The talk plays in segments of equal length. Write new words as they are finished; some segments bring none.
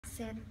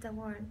said the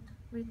word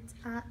with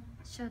a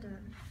shudder.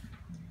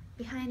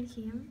 Behind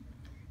him,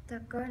 the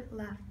girl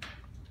laughed.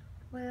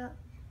 Well,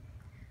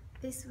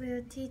 this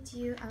will teach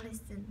you a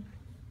lesson,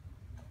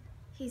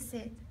 he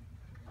said.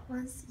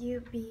 Once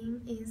you've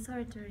been in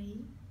solitary,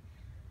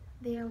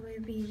 there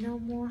will be no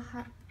more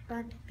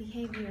bad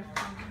behavior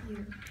from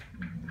you.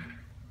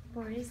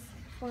 Boris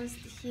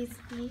forced his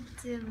feet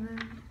to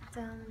move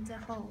down the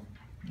hall.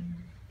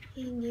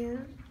 He knew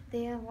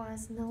there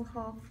was no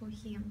hope for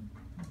him.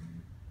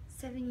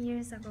 7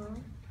 years ago,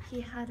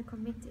 he had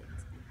committed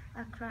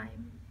a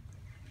crime.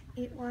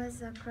 It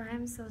was a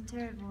crime so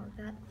terrible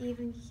that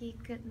even he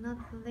could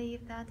not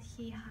believe that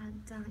he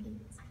had done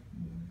it.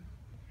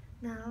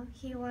 Now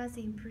he was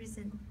in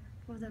prison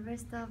for the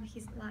rest of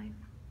his life.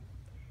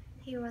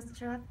 He was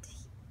trapped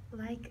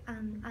like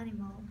an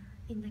animal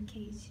in a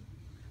cage.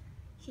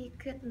 He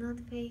could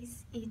not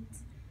face it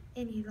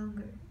any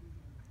longer.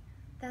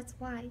 That's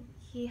why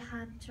he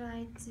had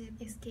tried to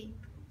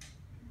escape.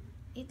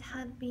 It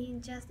had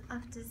been just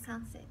after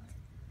sunset.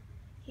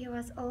 He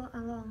was all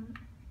alone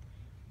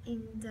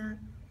in the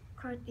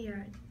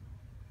courtyard.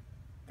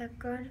 The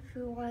girl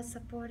who was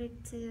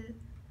supposed to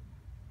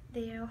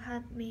there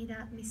had made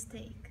a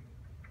mistake.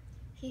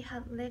 He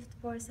had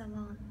left Boris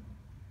alone.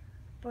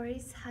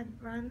 Boris had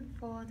run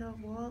for the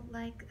wall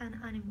like an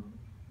animal.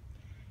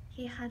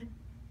 He had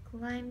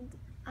climbed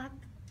up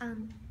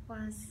and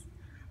was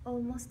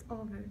almost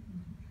over.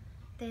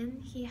 Then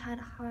he had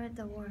heard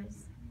the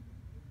words,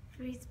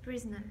 "Freeze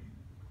prisoner,"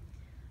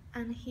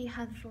 and he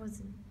had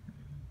frozen.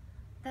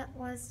 That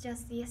was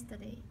just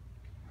yesterday.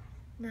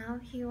 Now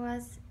he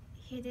was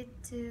headed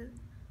to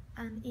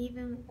an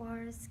even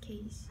worse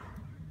case.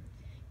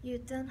 "You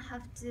don't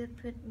have to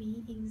put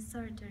me in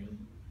solitary,"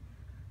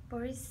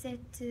 Boris said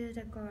to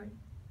the guard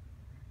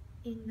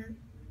in a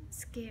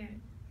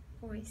scared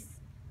voice.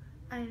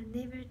 "I'll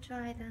never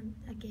try that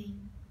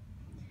again.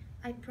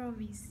 I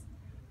promise."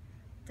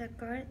 The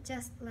guard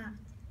just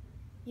laughed.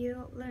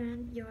 "You'll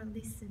learn your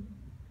lesson,"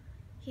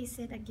 he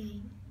said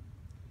again.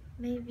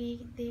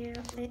 "Maybe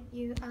they'll let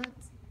you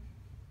out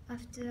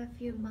after a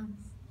few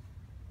months.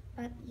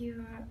 But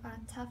you're a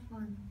tough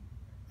one.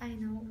 I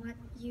know what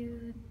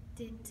you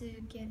did to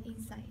get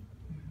inside.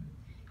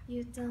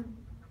 You don't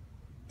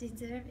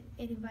deserve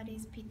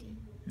anybody's pity."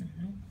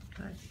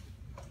 Nice.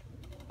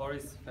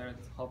 Boris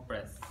felt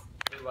hopeless.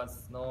 It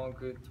was no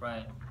good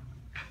trying.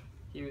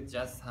 He would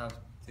just have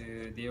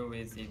to deal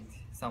with it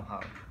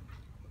somehow.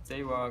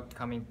 They were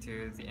coming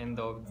to the end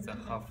of the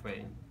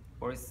halfway.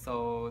 Boris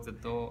saw the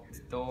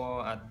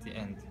door at the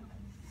end.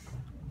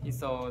 He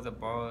saw the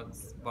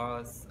birds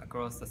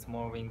across the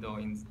small window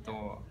in the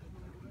door.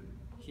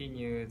 He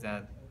knew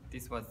that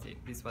this was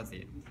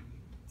it.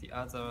 The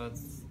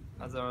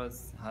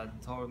others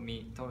had told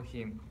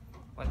him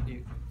what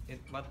it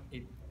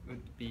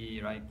would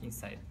be like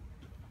inside.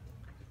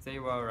 They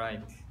were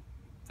right.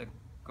 The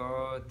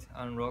guard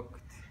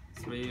unlocked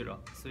three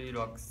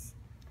locks.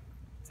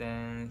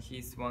 Then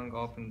he swung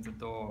open the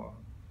door.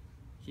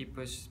 He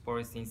pushed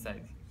Boris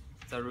inside.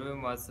 The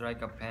room was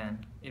like a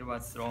pen. It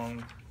was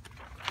long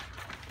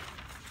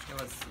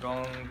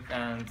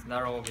and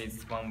narrow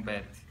with one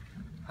bed.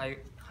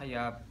 High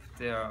up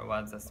there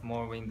was a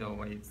small window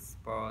with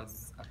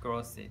bars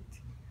across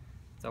it.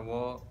 The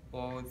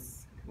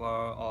walls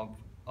were of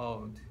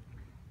old,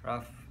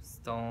 rough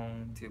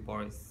stone. To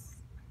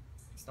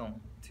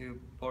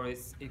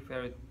Boris, it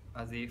felt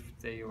as if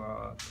they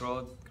were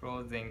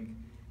closing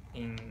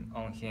in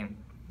on him.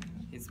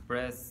 His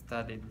breath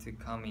started to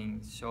come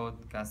in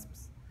short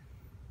gasps.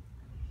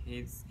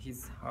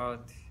 His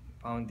heart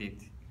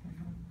pounded.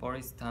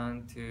 Boris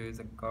turned to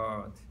the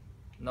guard.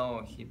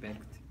 "No," he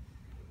begged.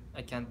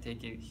 "I can't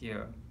take it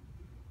here.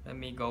 Let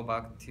me go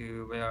back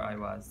to where I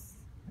was.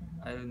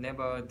 I'll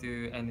never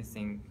do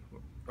anything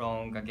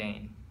wrong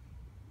again."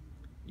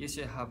 "You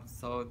should have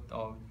thought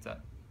of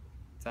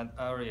that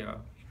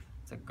earlier,"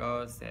 the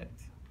guard said.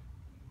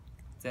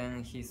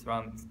 Then he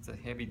slammed the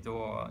heavy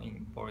door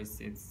in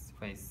Boris's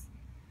face.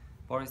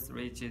 Boris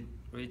reached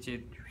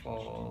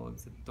for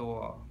the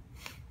door.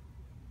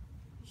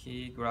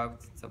 He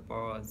grabbed the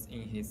bars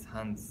in his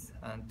hands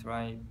and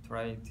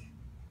tried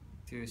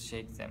to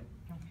shake them.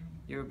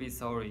 "You'll be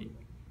sorry,"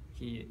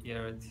 he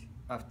yelled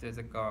after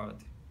the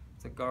guard.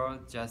 The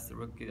guard just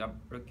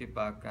looked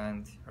back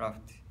and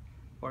laughed.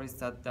 Boris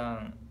sat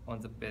down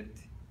on the bed.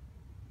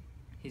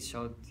 He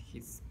shut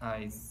his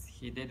eyes.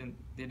 He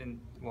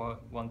didn't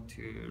want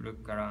to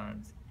look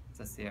around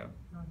the cell.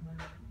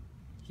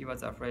 He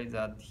was afraid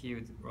that he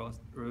would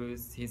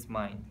lose his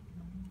mind.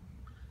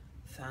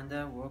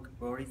 Thunder woke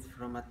Boris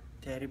from a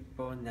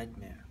terrible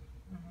nightmare.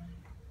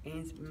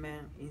 In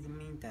the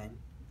meantime,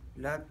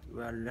 rats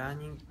were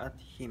running at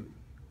him,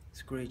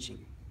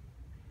 screeching.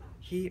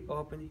 He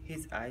opened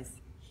his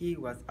eyes. He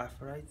was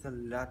afraid the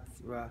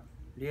rats were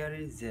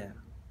really there.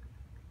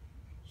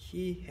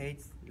 He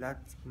hates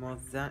rats more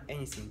than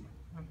anything.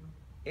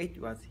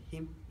 It was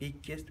his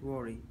biggest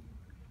worry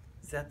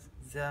that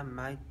there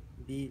might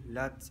be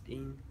rats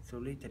in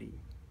solitary.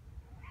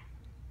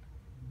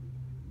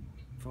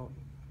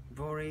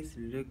 Boris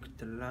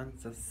looked around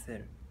the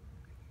cell.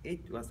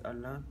 It was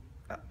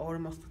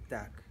almost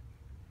dark.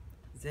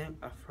 Then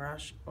a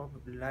flash of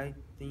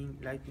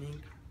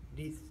lightning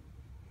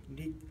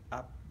lit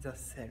up the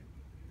cell.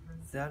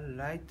 The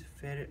light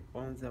fell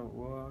on the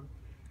wall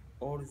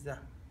or the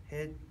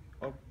head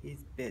of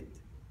his bed.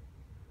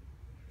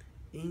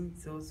 In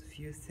those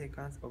few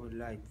seconds of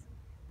light,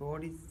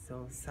 Boris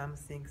saw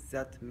something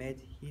that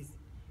made his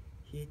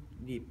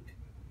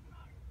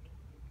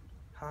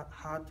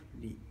heart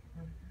leap.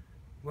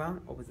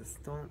 One of the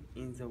stones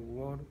in the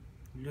wall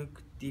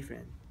looked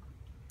different.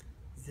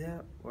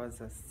 There was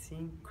a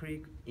thin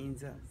crack in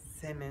the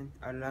cement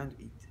around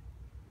it.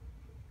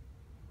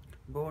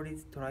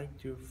 Boris tried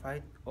to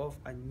fight off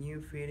a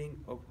new feeling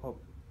of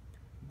hope,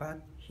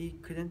 but he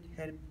couldn't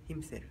help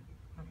himself.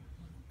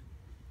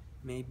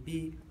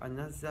 Maybe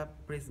another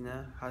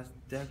prisoner had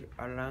dug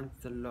around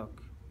the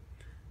rock.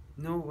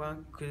 No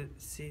one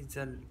could see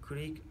the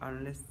crack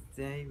unless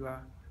they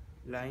were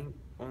lying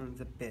on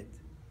the bed.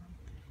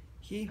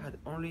 He had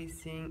only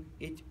seen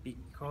it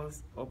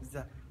because of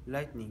the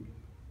lightning.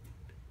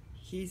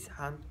 His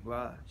hands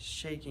were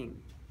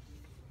shaking.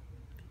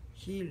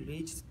 He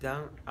reached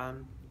down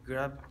and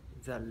grabbed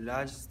the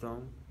large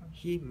stone.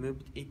 He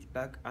moved it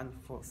back and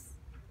forth.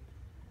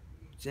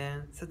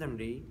 Then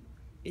suddenly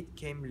it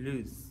came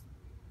loose.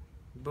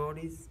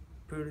 Boris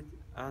pulled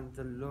and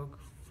the rock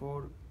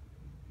fell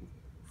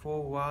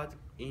forward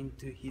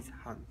into his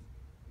hand.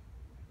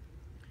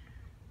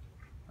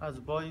 As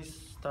Boris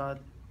stared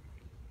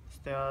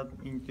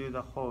into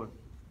the hole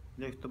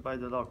left by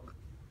the rock,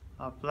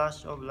 a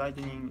flash of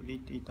lightning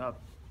lit it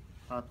up.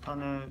 A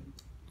tunnel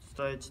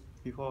stretched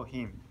before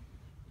him,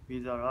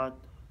 with a rat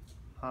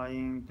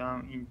hurrying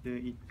down into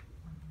it.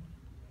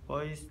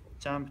 Boris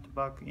jumped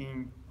back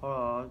in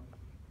horror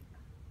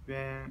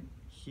when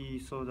he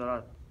saw the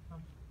rat.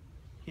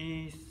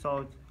 He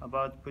thought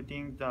about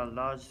putting the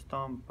large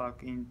stone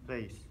back in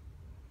place.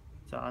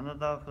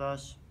 Another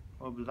flash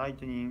of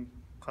lightning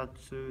cut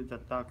through the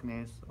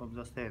darkness of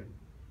the cell.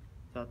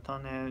 The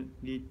tunnel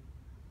lit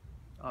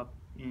up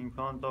in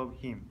front of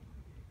him.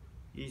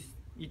 It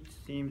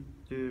seemed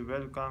to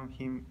welcome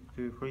him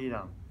to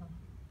freedom.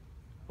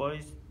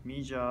 Boris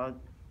measured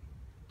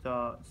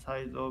the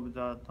size of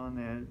the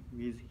tunnel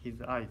with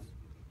his eyes.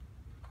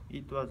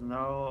 It was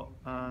narrow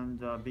at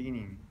the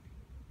beginning,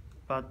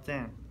 but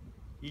then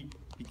it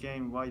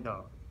became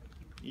wider.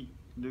 It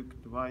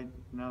looked wide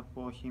enough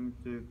for him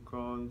to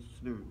crawl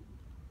through.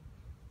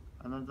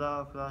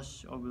 Another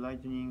flash of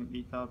lightning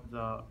lit up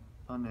the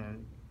tunnel.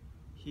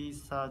 He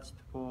searched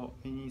for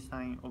any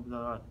sign of the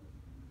rat.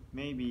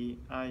 Maybe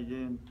I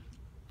didn't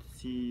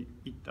see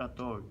it at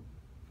all.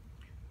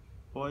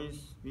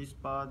 Boris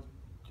whispered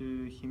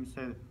to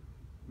himself.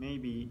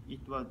 Maybe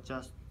it was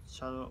just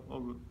shadow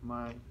of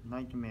my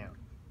nightmare.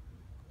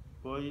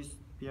 Boris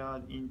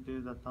peered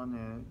into the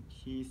tunnel.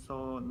 He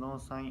saw no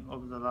sign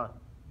of the rat,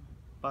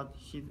 but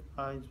his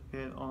eyes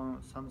fell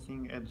on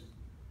something else.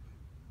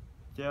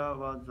 There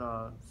was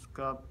a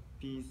scrap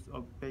piece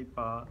of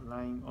paper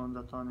lying on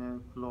the tunnel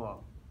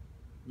floor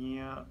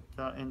near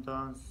the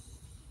entrance.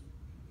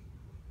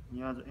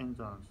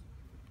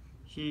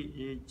 He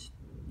reached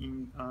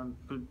in and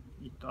pulled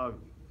it out.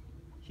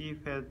 He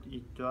felt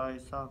its dry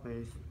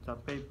surface. The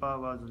paper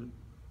was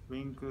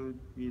wrinkled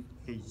with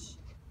age.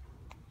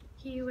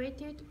 He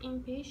waited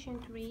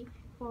impatiently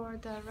for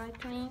the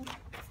lightning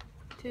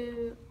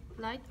to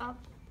light up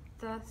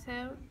the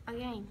cell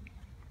again.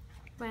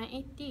 When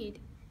it did,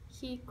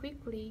 he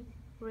quickly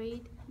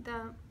read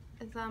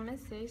the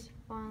message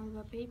on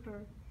the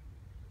paper.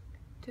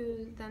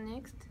 To the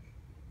next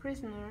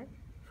prisoner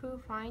who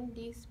find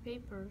this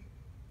paper,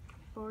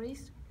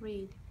 Boris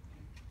read,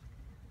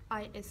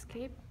 I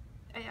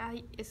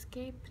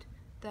escaped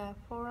the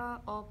horror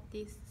of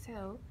this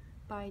cell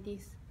by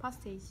this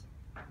passage.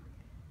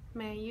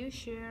 May you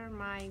share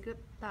my good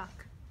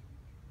luck.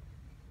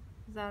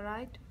 The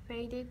light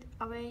faded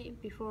away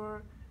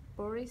before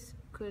Boris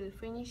could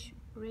finish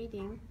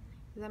reading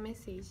the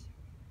message.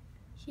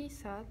 He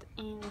sat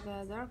in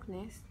the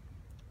darkness,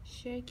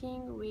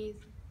 shaking with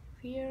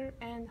fear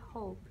and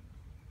hope.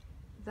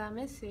 The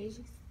message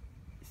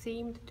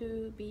seemed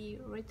to be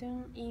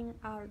written in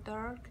a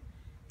dark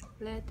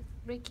red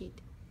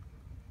briquet.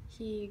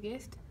 He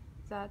guessed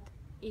that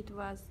it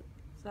was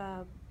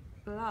the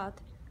blood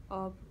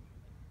of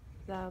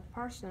the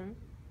person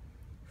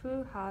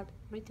who had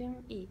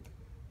written it.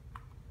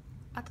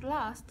 At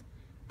last,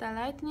 the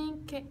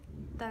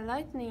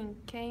lightning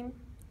came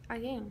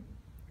again.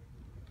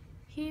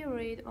 He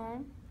read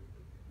on,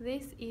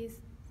 This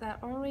is the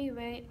only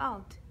way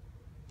out.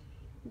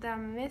 The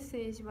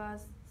message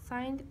was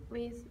signed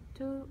with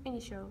two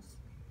initials,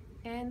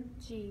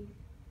 N.G.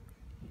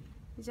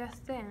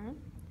 Just then,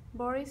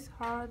 Boris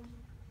heard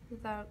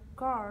the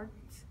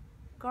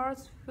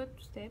guard's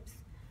footsteps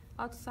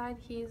outside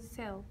his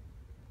cell.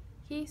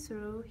 He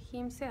threw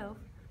himself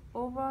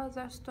over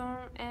the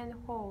stone and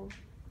hole.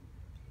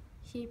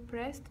 He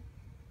pressed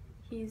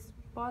his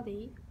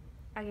body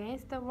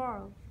against the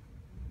wall.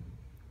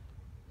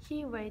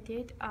 He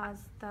waited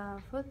as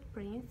the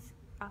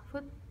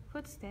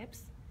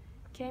footsteps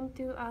came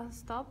to a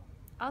stop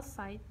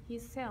outside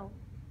his cell.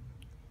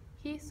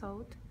 He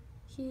thought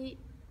he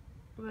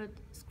would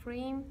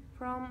scream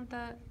from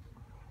the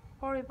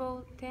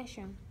horrible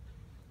tension.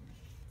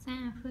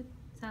 Then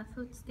the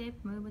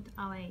footsteps moved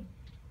away.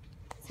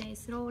 They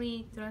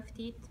slowly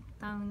drifted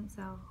down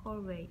the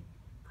hallway.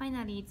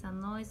 Finally, the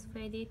noise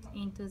faded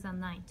into the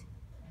night.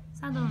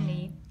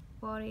 Suddenly,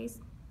 Boris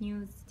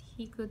knew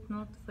he could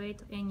not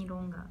wait any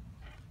longer.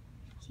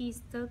 He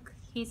stuck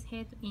his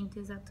head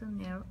into the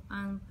tunnel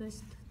and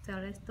pushed the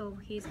rest of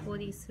his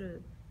body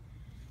through.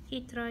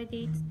 He tried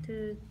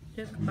to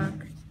look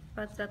back,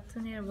 but the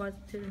tunnel was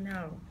too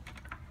narrow.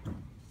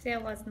 There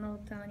was no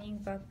turning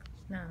back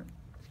now.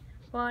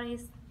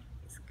 Boris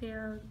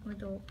scaled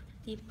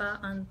deeper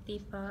and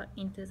deeper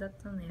into the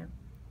tunnel.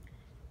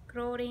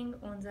 Crawling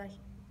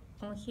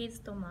on his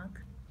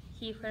stomach,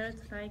 he felt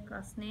like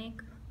a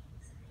snake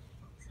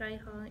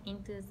slithering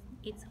into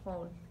its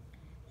hole.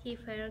 He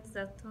felt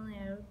the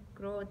tunnel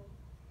grow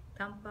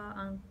damper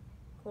and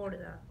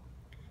colder.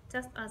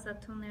 Just as the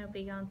tunnel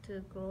began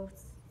to grow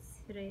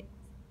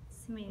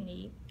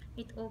similarly,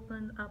 it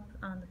opened up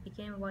and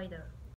became wider.